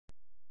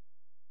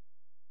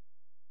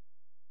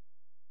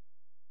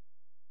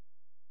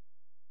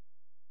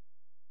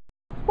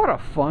What a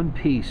fun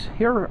piece.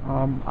 Here,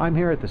 I'm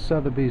here at the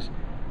Sotheby's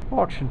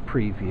auction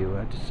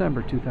preview,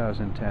 December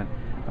 2010.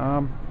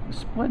 A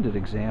splendid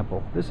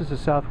example. This is a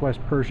Sothwest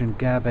Persian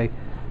Gabbeh.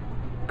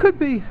 Could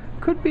be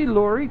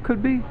Luri,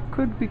 could be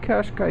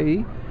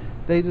Consequently.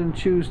 They didn't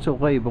choose to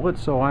label it,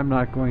 so I'm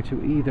not going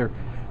to either.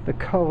 The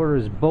color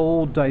is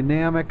bold,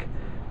 dynamic.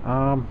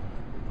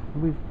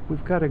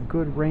 We've got a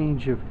good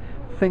range of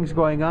things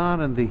going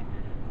on, and the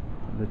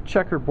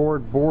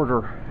checkerboard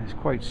border is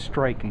quite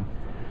striking.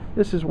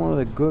 This is one of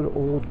the good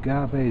old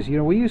Gabbehs. You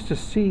know, we used to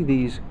see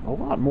these a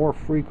lot more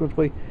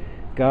frequently.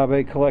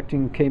 Gabbeh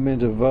collecting came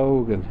into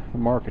vogue and the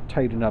market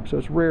tightened up, so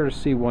it's rare to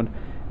see one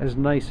as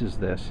nice as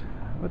this.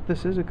 But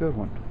this is a good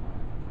one.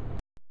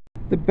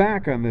 The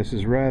back on this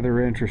is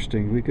rather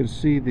interesting. We can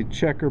see the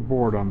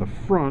checkerboard on the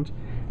front,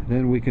 and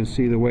then we can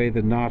see the way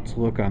the knots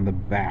look on the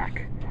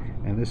back.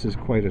 And this is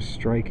quite a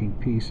striking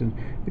piece. And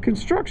the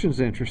construction's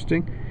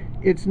interesting.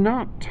 It's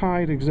not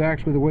tied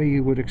exactly the way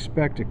you would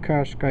expect a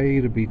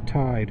Consequently to be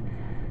tied.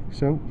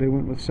 So they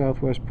went with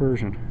Sothwest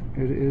Persian.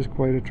 It is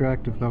quite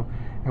attractive though.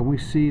 And we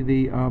see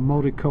the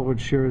multicolored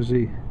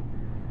jersey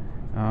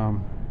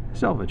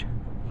selvage.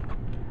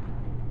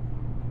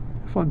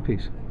 Fun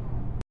piece.